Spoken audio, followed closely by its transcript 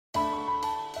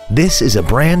This is a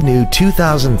brand new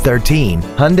 2013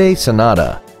 Hyundai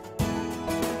Sonata.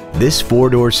 This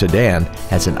four-door sedan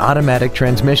has an automatic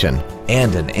transmission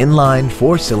and an inline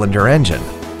four-cylinder engine.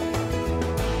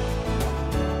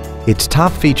 Its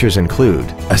top features include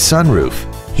a sunroof,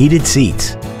 heated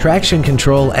seats, traction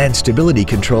control and stability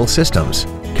control systems,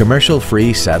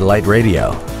 commercial-free satellite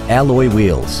radio, alloy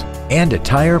wheels, and a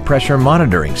tire pressure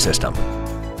monitoring system.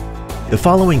 The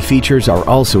following features are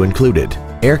also included: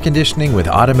 air conditioning with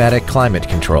automatic climate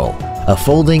control, a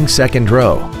folding second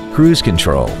row, cruise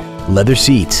control, leather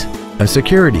seats, a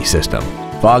security system,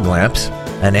 fog lamps,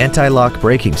 an anti-lock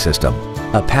braking system,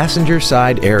 a passenger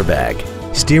side airbag,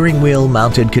 steering wheel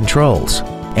mounted controls,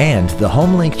 and the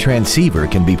HomeLink transceiver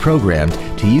can be programmed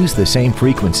to use the same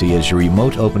frequency as your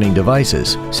remote opening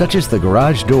devices, such as the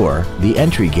garage door, the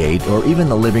entry gate, or even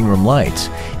the living room lights,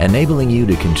 enabling you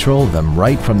to control them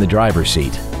right from the driver's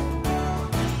seat.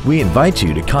 We invite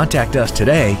you to contact us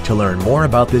today to learn more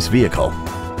about this vehicle.